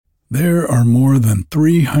There are more than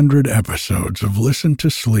 300 episodes of Listen to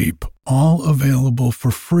Sleep, all available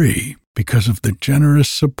for free because of the generous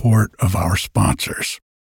support of our sponsors.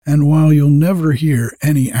 And while you'll never hear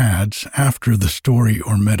any ads after the story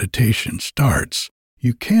or meditation starts,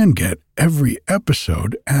 you can get every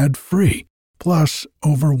episode ad-free, plus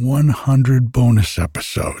over 100 bonus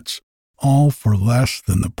episodes, all for less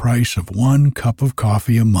than the price of one cup of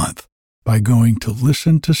coffee a month by going to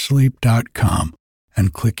listentosleep.com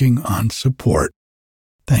and clicking on support.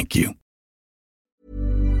 Thank you.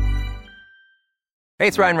 Hey,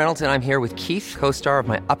 it's Ryan Reynolds, and I'm here with Keith, co-star of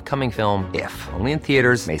my upcoming film, If, only in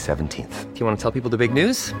theaters May 17th. Do you want to tell people the big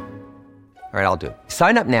news? All right, I'll do it.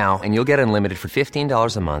 Sign up now and you'll get unlimited for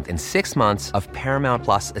 $15 a month and 6 months of Paramount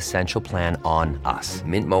Plus Essential Plan on us.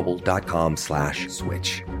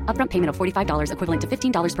 MintMobile.com/switch. Upfront payment of $45 equivalent to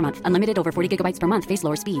 $15 per month. Unlimited over 40 gigabytes per month. Face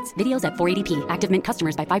lower speeds. Videos at 480p. Active Mint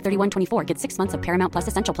customers by 531.24 get 6 months of Paramount Plus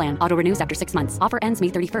Essential Plan. Auto renews after 6 months. Offer ends May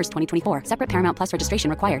 31st, 2024. Separate Paramount Plus registration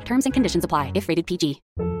required. Terms and conditions apply if rated PG.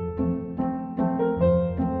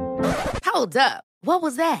 Hold up. What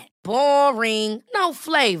was that? Boring. No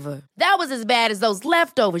flavor. That was as bad as those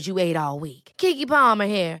leftovers you ate all week. Keke Palmer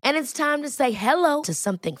here. And it's time to say hello to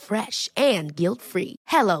something fresh and guilt-free.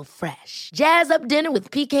 Hello Fresh. Jazz up dinner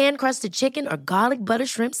with pecan-crusted chicken or garlic butter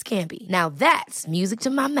shrimp scampi. Now that's music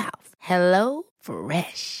to my mouth. Hello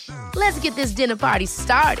Fresh. Let's get this dinner party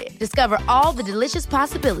started. Discover all the delicious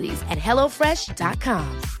possibilities at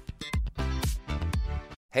HelloFresh.com.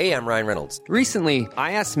 Hey, I'm Ryan Reynolds. Recently,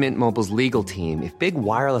 I asked Mint Mobile's legal team if big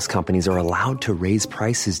wireless companies are allowed to raise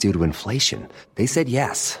prices due to inflation. They said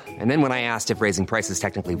yes. And then when I asked if raising prices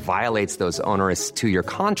technically violates those onerous 2-year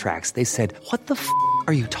contracts, they said, "What the f***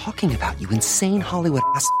 are you talking about, you insane Hollywood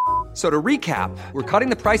ass?" So to recap, we're cutting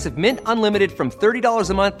the price of Mint Unlimited from $30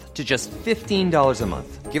 a month to just $15 a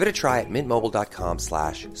month. Give it a try at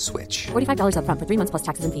mintmobile.com/switch. $45 upfront for 3 months plus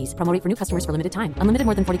taxes and fees. Promo rate for new customers for limited time. Unlimited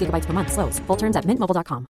more than 40 gigabytes per month. Slows full terms at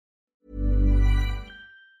mintmobile.com.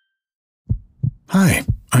 Hi,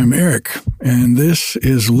 I'm Eric, and this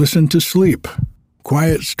is Listen to Sleep.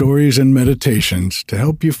 Quiet stories and meditations to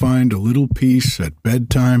help you find a little peace at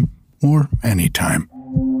bedtime or anytime.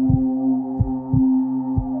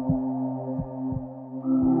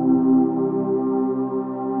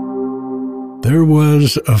 There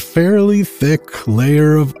was a fairly thick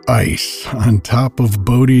layer of ice on top of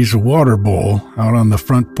Bodie's water bowl out on the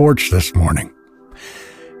front porch this morning.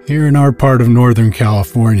 Here in our part of Northern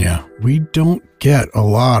California, we don't get a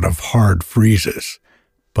lot of hard freezes,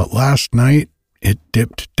 but last night it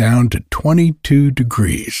dipped down to 22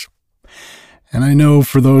 degrees. And I know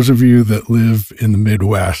for those of you that live in the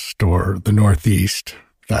Midwest or the Northeast,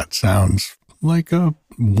 that sounds like a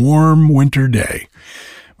warm winter day.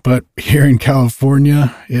 But here in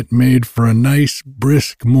California, it made for a nice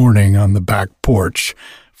brisk morning on the back porch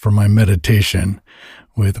for my meditation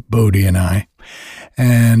with Bodie and I.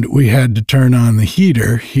 And we had to turn on the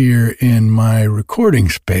heater here in my recording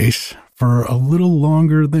space for a little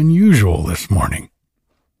longer than usual this morning.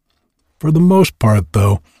 For the most part,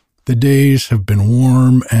 though, the days have been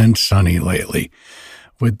warm and sunny lately,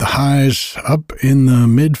 with the highs up in the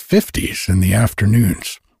mid-50s in the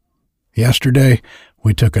afternoons. Yesterday,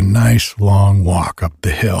 we took a nice long walk up the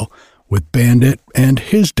hill with Bandit and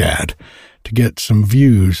his dad to get some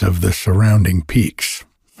views of the surrounding peaks.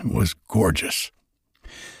 It was gorgeous.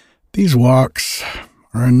 These walks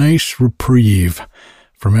are a nice reprieve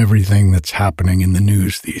from everything that's happening in the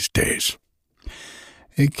news these days.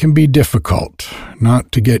 It can be difficult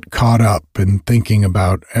not to get caught up in thinking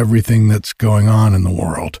about everything that's going on in the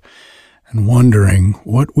world and wondering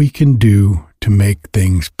what we can do to make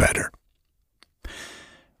things better.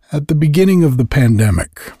 At the beginning of the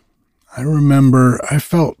pandemic, I remember I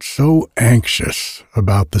felt so anxious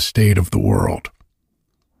about the state of the world.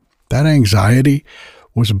 That anxiety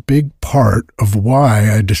was a big part of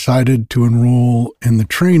why I decided to enroll in the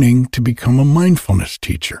training to become a mindfulness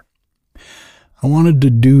teacher. I wanted to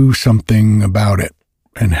do something about it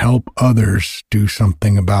and help others do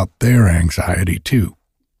something about their anxiety too.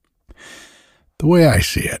 The way I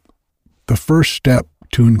see it, the first step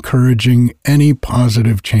to encouraging any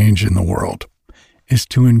positive change in the world is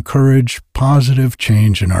to encourage positive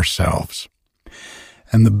change in ourselves.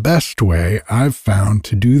 And the best way I've found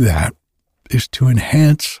to do that is to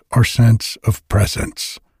enhance our sense of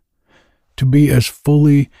presence, to be as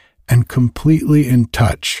fully and completely in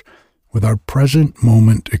touch with our present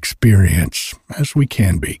moment experience as we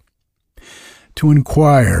can be, to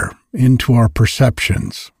inquire into our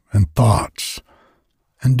perceptions and thoughts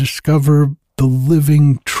and discover the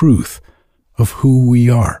living truth of who we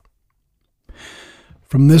are.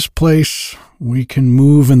 From this place, we can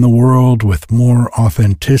move in the world with more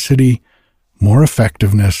authenticity, more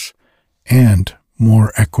effectiveness, and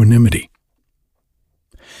more equanimity.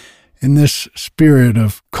 In this spirit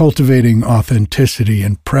of cultivating authenticity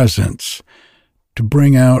and presence to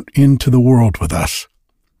bring out into the world with us,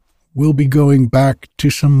 we'll be going back to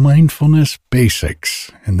some mindfulness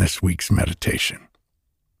basics in this week's meditation.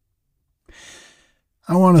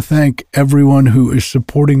 I want to thank everyone who is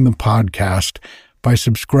supporting the podcast by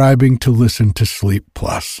subscribing to Listen to Sleep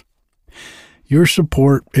Plus. Your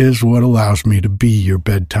support is what allows me to be your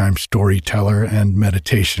bedtime storyteller and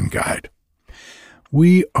meditation guide.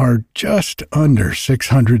 We are just under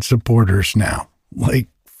 600 supporters now, like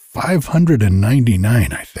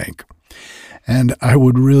 599, I think. And I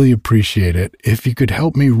would really appreciate it if you could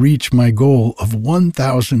help me reach my goal of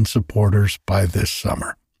 1,000 supporters by this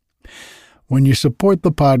summer. When you support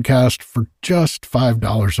the podcast for just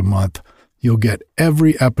 $5 a month, you'll get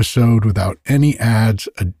every episode without any ads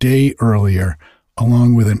a day earlier,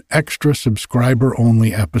 along with an extra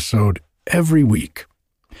subscriber-only episode every week.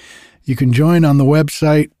 You can join on the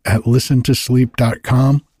website at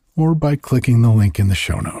listentosleep.com or by clicking the link in the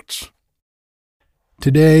show notes.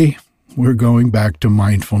 Today, we're going back to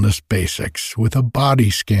mindfulness basics with a body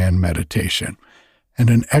scan meditation and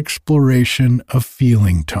an exploration of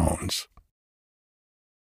feeling tones.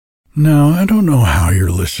 Now, I don't know how you're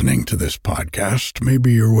listening to this podcast.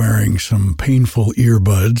 Maybe you're wearing some painful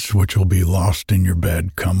earbuds, which will be lost in your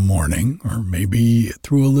bed come morning, or maybe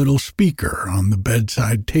through a little speaker on the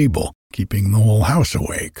bedside table, keeping the whole house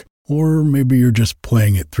awake. Or maybe you're just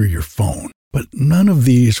playing it through your phone. But none of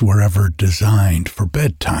these were ever designed for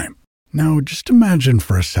bedtime. Now, just imagine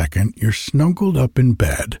for a second you're snuggled up in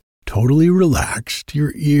bed, totally relaxed,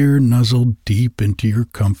 your ear nuzzled deep into your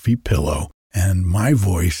comfy pillow, and my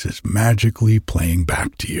voice is magically playing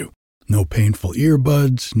back to you. No painful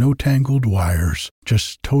earbuds, no tangled wires,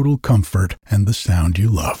 just total comfort and the sound you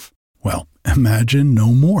love. Well, imagine no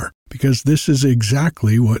more, because this is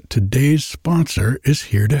exactly what today's sponsor is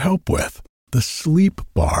here to help with. The Sleep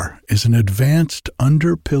Bar is an advanced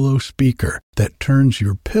under-pillow speaker that turns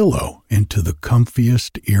your pillow into the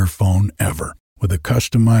comfiest earphone ever. With a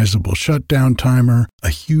customizable shutdown timer, a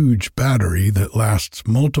huge battery that lasts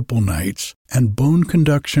multiple nights, and bone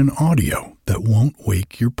conduction audio that won't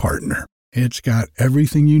wake your partner. It's got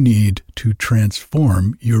everything you need to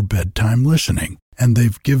transform your bedtime listening, and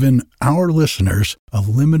they've given our listeners a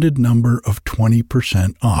limited number of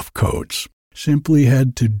 20% off codes. Simply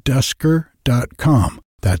head to dusker.com,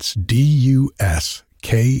 that's DUSKER.com,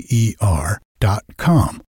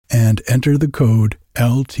 and enter the code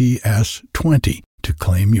LTS20 to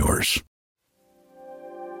claim yours.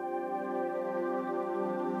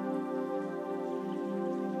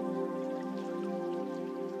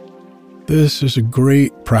 This is a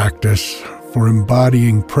great practice for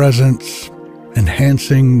embodying presence,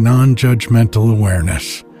 enhancing non-judgmental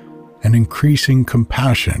awareness, and increasing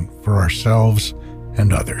compassion for ourselves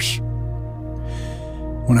and others.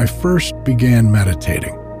 When I first began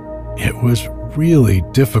meditating, it was really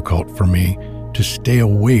difficult for me to stay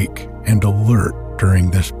awake and alert during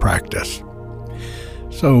this practice.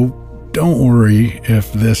 So don't worry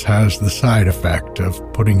if this has the side effect of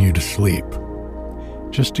putting you to sleep.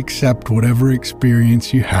 Just accept whatever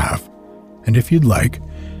experience you have, and if you'd like,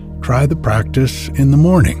 try the practice in the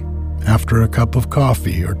morning after a cup of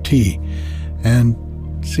coffee or tea, and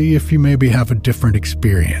see if you maybe have a different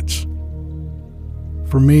experience.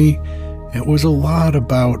 For me, it was a lot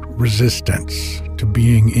about resistance to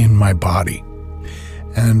being in my body,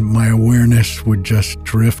 and my awareness would just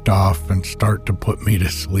drift off and start to put me to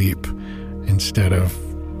sleep instead of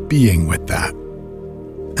being with that.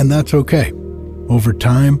 And that's okay. Over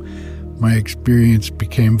time, my experience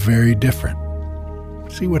became very different.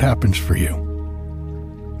 See what happens for you.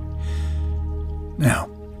 Now,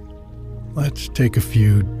 let's take a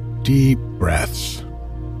few deep breaths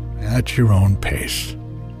at your own pace.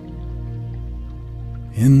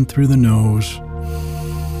 In through the nose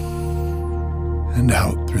and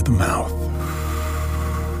out through the mouth.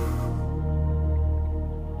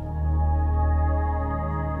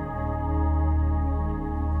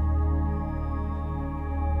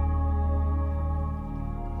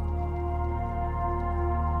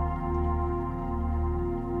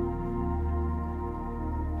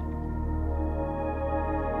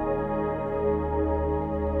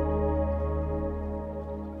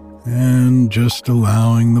 And just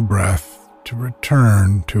allowing the breath to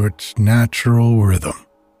return to its natural rhythm.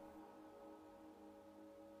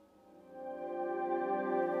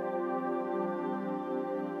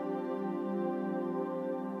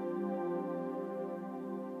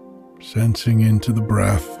 sensing into the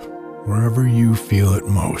breath wherever you feel it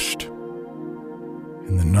most.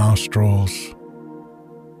 In the nostrils,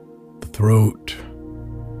 the throat,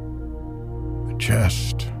 the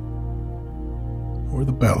chest, or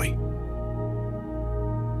the belly.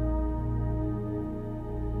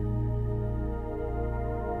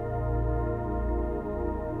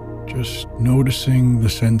 Just noticing the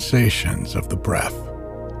sensations of the breath,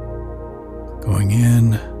 going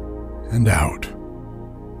in and out.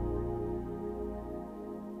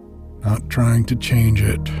 Not trying to change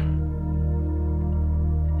it,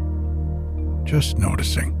 just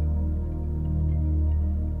noticing.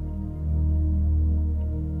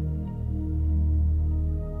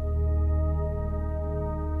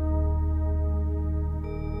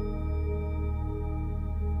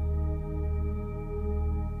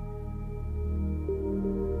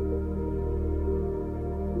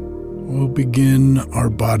 We'll begin our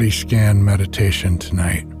body scan meditation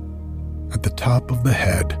tonight at the top of the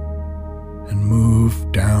head and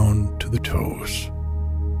move down to the toes.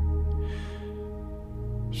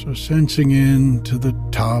 So sensing into the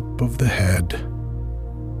top of the head,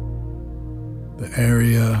 the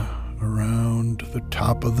area around the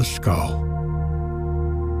top of the skull.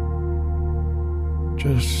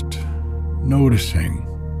 Just noticing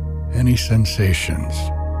any sensations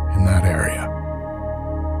in that area.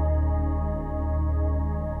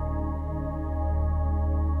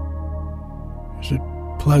 Is it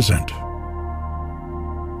pleasant,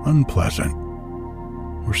 unpleasant,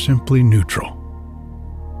 or simply neutral?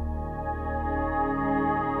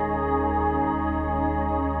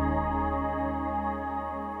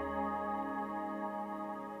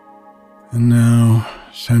 And now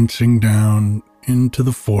sensing down into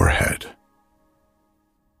the forehead.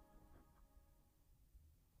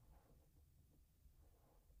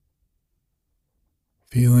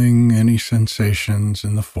 Feeling any sensations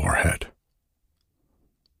in the forehead.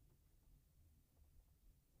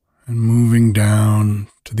 And moving down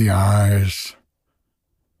to the eyes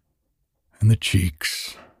and the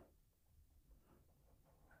cheeks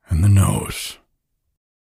and the nose.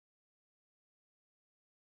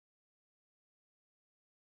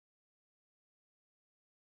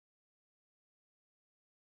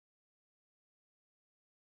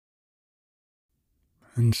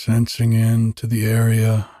 And sensing into the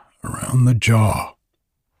area around the jaw.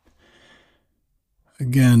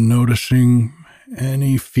 Again, noticing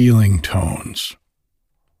any feeling tones.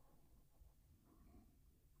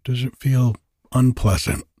 Does it feel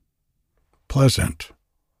unpleasant, pleasant,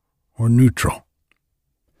 or neutral?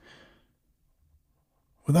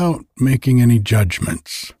 Without making any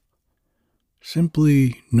judgments,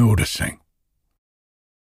 simply noticing.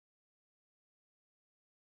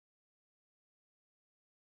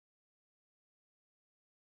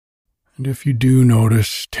 And if you do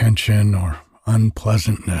notice tension or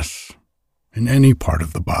unpleasantness in any part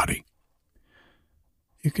of the body,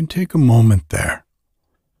 you can take a moment there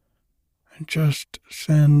and just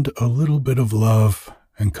send a little bit of love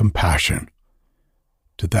and compassion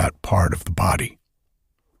to that part of the body.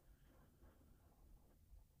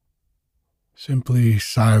 Simply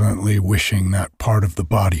silently wishing that part of the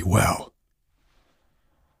body well,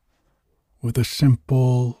 with a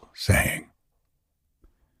simple saying.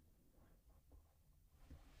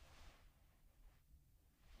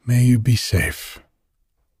 May you be safe.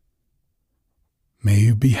 May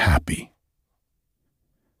you be happy.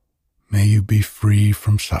 May you be free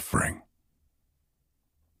from suffering.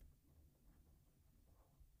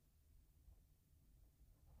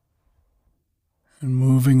 And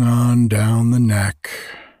moving on down the neck,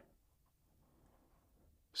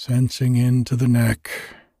 sensing into the neck,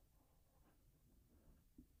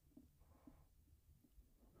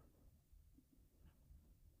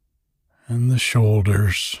 and the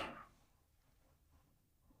shoulders,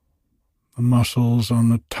 the muscles on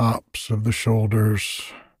the tops of the shoulders,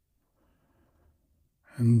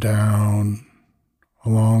 and down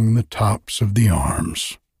along the tops of the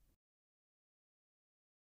arms.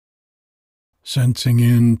 Sensing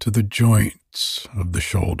into the joints of the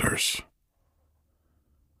shoulders.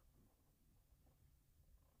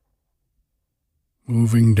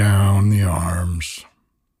 Moving down the arms.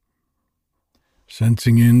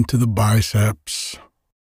 Sensing into the biceps.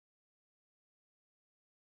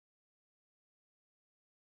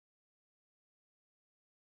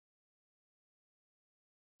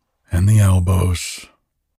 And the elbows.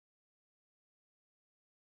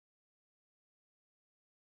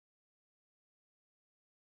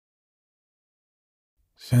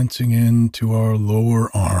 Sensing into our lower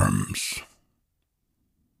arms.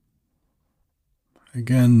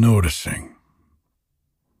 Again, noticing.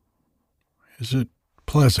 Is it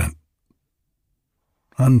pleasant,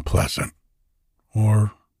 unpleasant,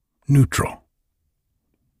 or neutral.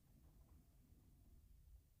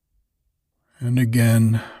 And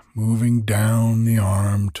again, moving down the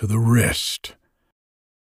arm to the wrist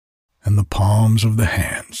and the palms of the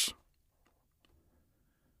hands.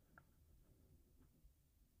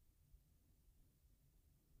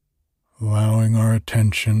 Allowing our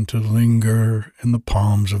attention to linger in the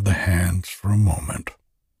palms of the hands for a moment.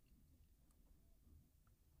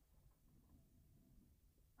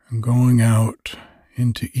 And going out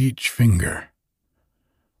into each finger,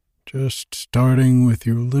 just starting with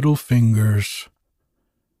your little fingers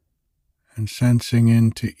and sensing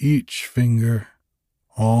into each finger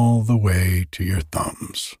all the way to your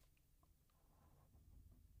thumbs.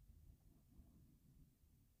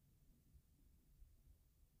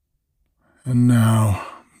 And now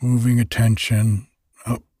moving attention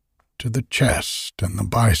up to the chest and the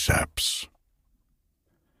biceps.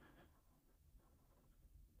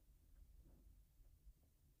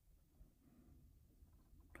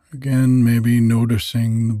 Again, maybe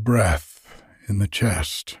noticing the breath in the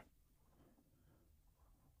chest,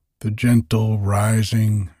 the gentle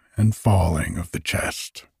rising and falling of the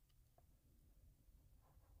chest.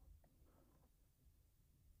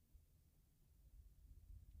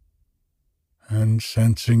 And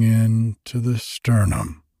sensing in to the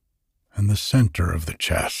sternum and the center of the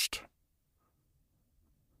chest.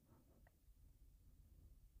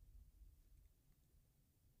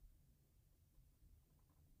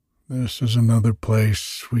 This is another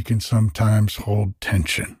place we can sometimes hold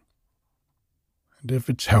tension. And if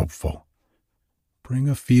it's helpful, bring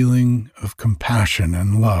a feeling of compassion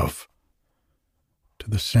and love to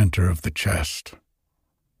the center of the chest.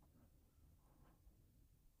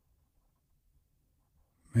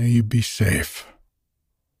 May you be safe.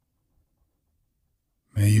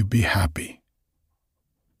 May you be happy.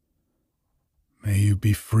 May you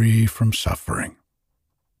be free from suffering.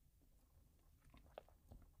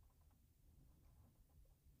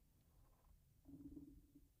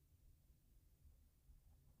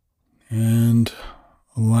 And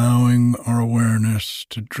allowing our awareness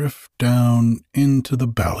to drift down into the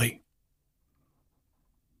belly.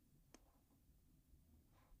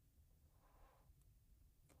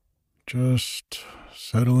 Just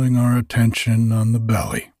settling our attention on the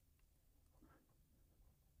belly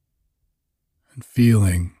and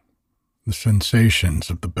feeling the sensations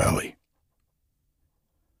of the belly.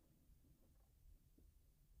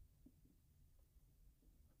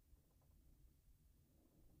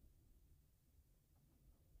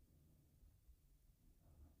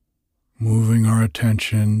 Moving our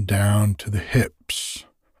attention down to the hips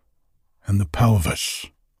and the pelvis.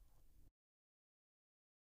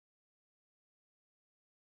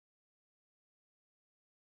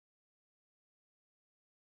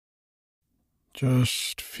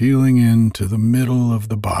 Just feeling into the middle of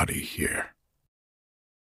the body here,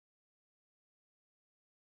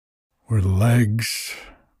 where the legs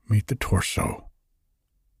meet the torso.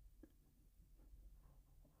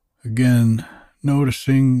 Again,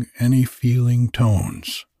 noticing any feeling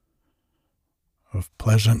tones of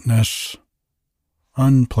pleasantness,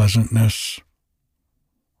 unpleasantness,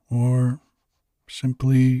 or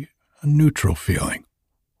simply a neutral feeling.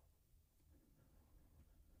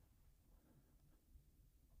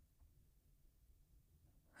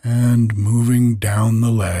 And moving down the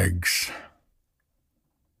legs,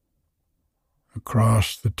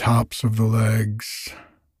 across the tops of the legs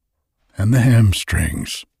and the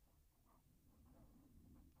hamstrings,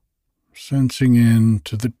 sensing in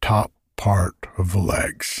to the top part of the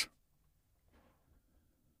legs.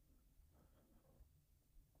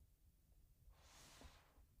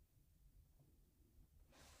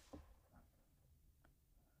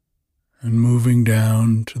 And moving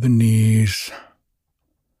down to the knees,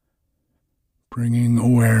 bringing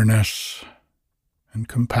awareness and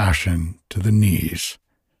compassion to the knees,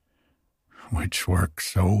 which work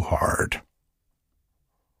so hard.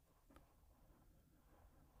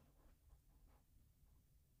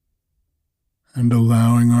 And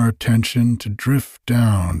allowing our attention to drift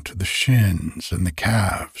down to the shins and the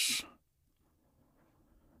calves,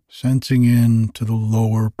 sensing in to the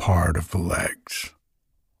lower part of the legs.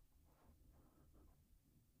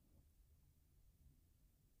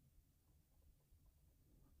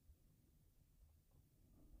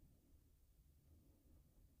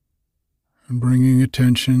 And bringing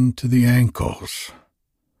attention to the ankles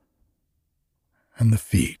and the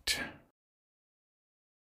feet.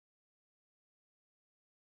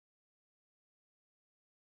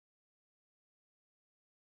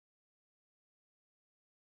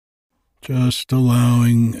 Just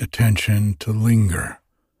allowing attention to linger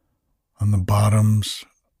on the bottoms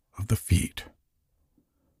of the feet.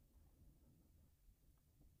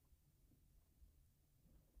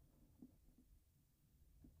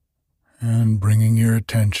 And bringing your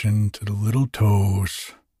attention to the little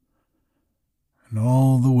toes and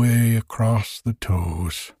all the way across the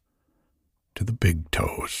toes to the big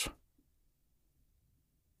toes.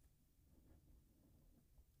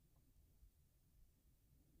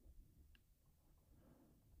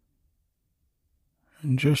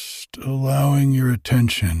 And just allowing your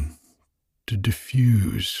attention to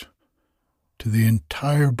diffuse to the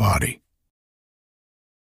entire body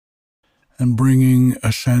and bringing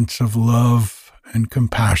a sense of love and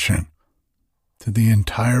compassion to the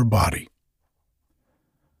entire body.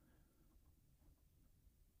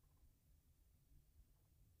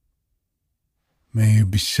 May you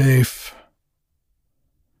be safe.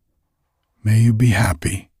 May you be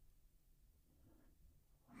happy.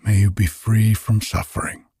 May you be free from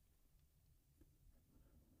suffering.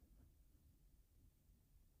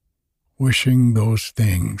 Wishing those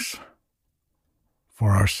things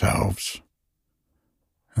for ourselves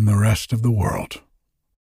and the rest of the world.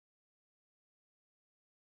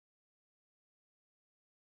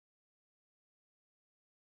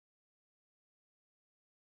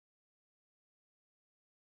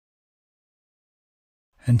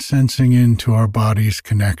 And sensing into our body's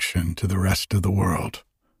connection to the rest of the world.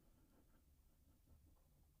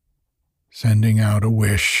 Sending out a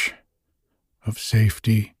wish of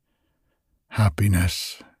safety,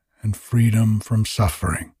 happiness, and freedom from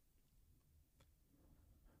suffering.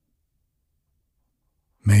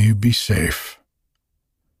 May you be safe.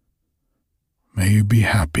 May you be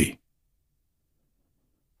happy.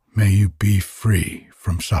 May you be free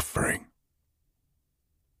from suffering.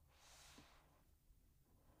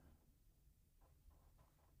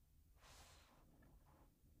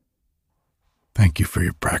 Thank you for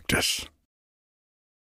your practice.